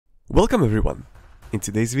Welcome everyone! In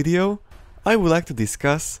today's video, I would like to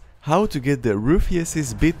discuss how to get the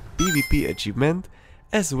Ruffious' Bit PvP achievement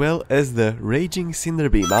as well as the Raging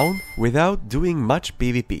Cinderbee mount without doing much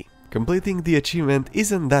PvP. Completing the achievement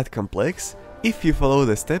isn't that complex if you follow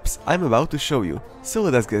the steps I'm about to show you, so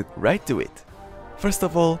let us get right to it. First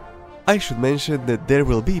of all, I should mention that there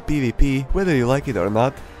will be PvP whether you like it or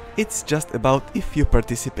not, it's just about if you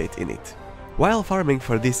participate in it. While farming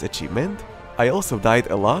for this achievement, I also died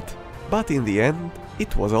a lot, but in the end,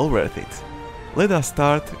 it was all worth it. Let us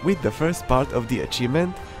start with the first part of the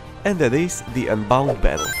achievement, and that is the Unbound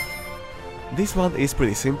Battle. This one is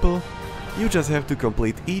pretty simple, you just have to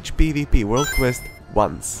complete each PvP world quest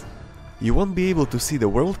once. You won't be able to see the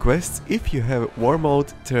world quests if you have War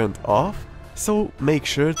Mode turned off, so make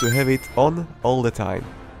sure to have it on all the time.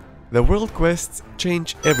 The world quests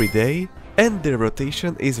change every day, and their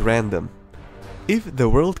rotation is random. If the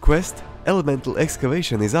world quest Elemental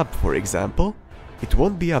Excavation is up, for example, it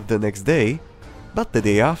won't be up the next day, but the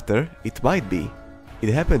day after it might be.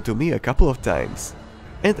 It happened to me a couple of times.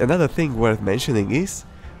 And another thing worth mentioning is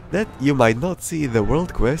that you might not see the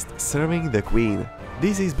world quest serving the Queen.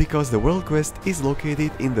 This is because the world quest is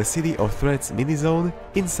located in the City of Threats minizone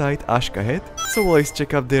inside Azj-Kahet, so always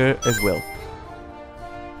check up there as well.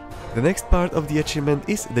 The next part of the achievement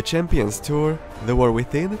is the Champions Tour, The War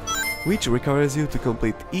Within, which requires you to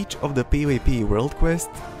complete each of the PvP world quests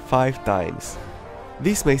 5 times.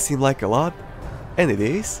 This may seem like a lot, and it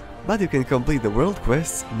is, but you can complete the world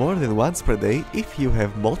quests more than once per day if you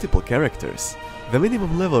have multiple characters. The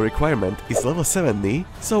minimum level requirement is level 70,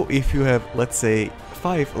 so if you have, let's say,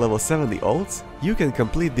 5 level 70 ults, you can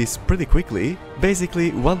complete this pretty quickly,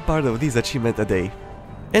 basically one part of this achievement a day.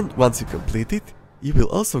 And once you complete it, you will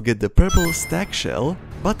also get the purple stack shell,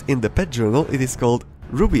 but in the pet journal it is called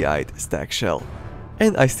Ruby-eyed stack shell.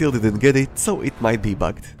 And I still didn't get it, so it might be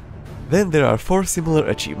bugged. Then there are 4 similar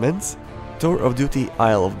achievements: Tour of Duty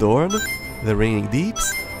Isle of Dorn, The Raining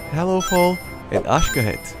Deeps, Hallowfall, and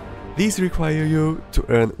Azj-Kahet. These require you to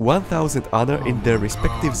earn 1000 honor in their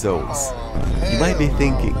respective zones. You might be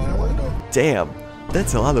thinking, damn,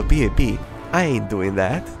 that's a lot of PvP, I ain't doing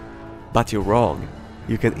that. But you're wrong.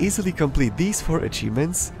 You can easily complete these 4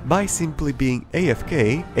 achievements by simply being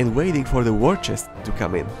AFK and waiting for the war chest to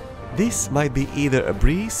come in. This might be either a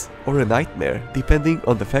breeze or a nightmare, depending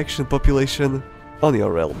on the faction population on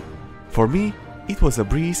your realm. For me, it was a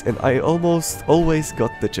breeze and I almost always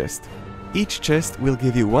got the chest. Each chest will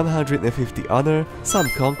give you 150 honor, some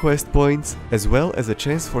conquest points, as well as a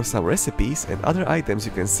chance for some recipes and other items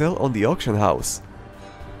you can sell on the auction house.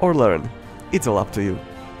 Or learn, it's all up to you.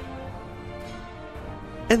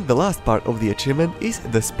 And the last part of the achievement is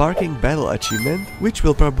the Sparking Battle achievement, which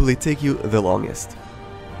will probably take you the longest.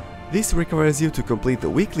 This requires you to complete the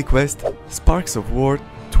weekly quest Sparks of War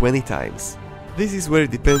 20 times. This is where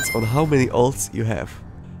it depends on how many ults you have.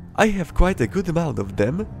 I have quite a good amount of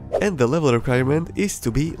them, and the level requirement is to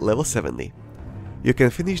be level 70. You can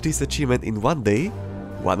finish this achievement in 1 day,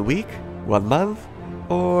 1 week, 1 month,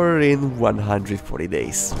 or in 140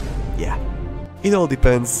 days. Yeah. It all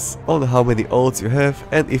depends on how many ults you have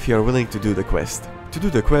and if you are willing to do the quest. To do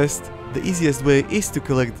the quest, the easiest way is to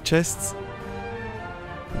collect chests,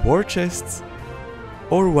 war chests,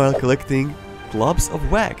 or while collecting globs of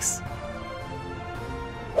wax.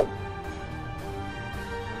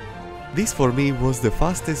 This for me was the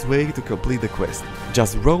fastest way to complete the quest.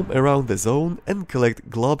 Just roam around the zone and collect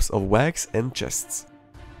globs of wax and chests.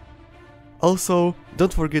 Also,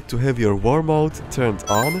 don't forget to have your War Mode turned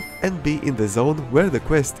on and be in the zone where the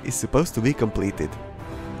quest is supposed to be completed.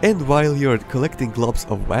 And while you're collecting globs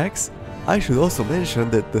of wax, I should also mention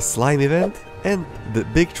that the slime event and the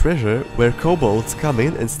big treasure where kobolds come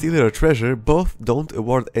in and steal your treasure both don't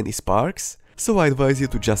award any sparks, so I advise you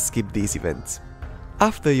to just skip these events.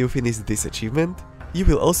 After you finish this achievement, you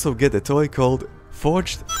will also get a toy called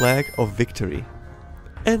Forged Flag of Victory.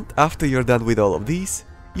 And after you're done with all of these,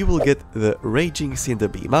 you will get the Raging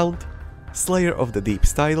Cinderbee mount, Slayer of the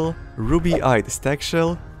Deeps title, Ruby-eyed stack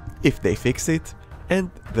shell, if they fix it, and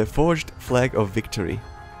the Forged Flag of Victory.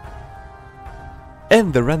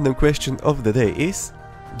 And the random question of the day is,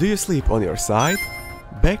 do you sleep on your side,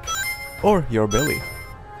 back, or your belly?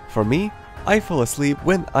 For me, I fall asleep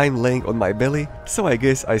when I'm laying on my belly, so I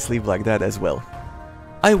guess I sleep like that as well.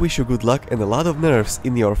 I wish you good luck and a lot of nerves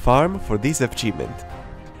in your farm for this achievement.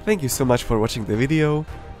 Thank you so much for watching the video,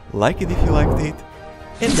 like it if you liked it,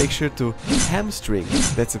 and make sure to hamstring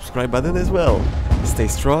that subscribe button as well. Stay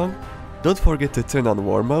strong, don't forget to turn on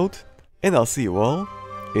War Mode, and I'll see you all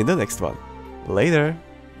in the next one. Later!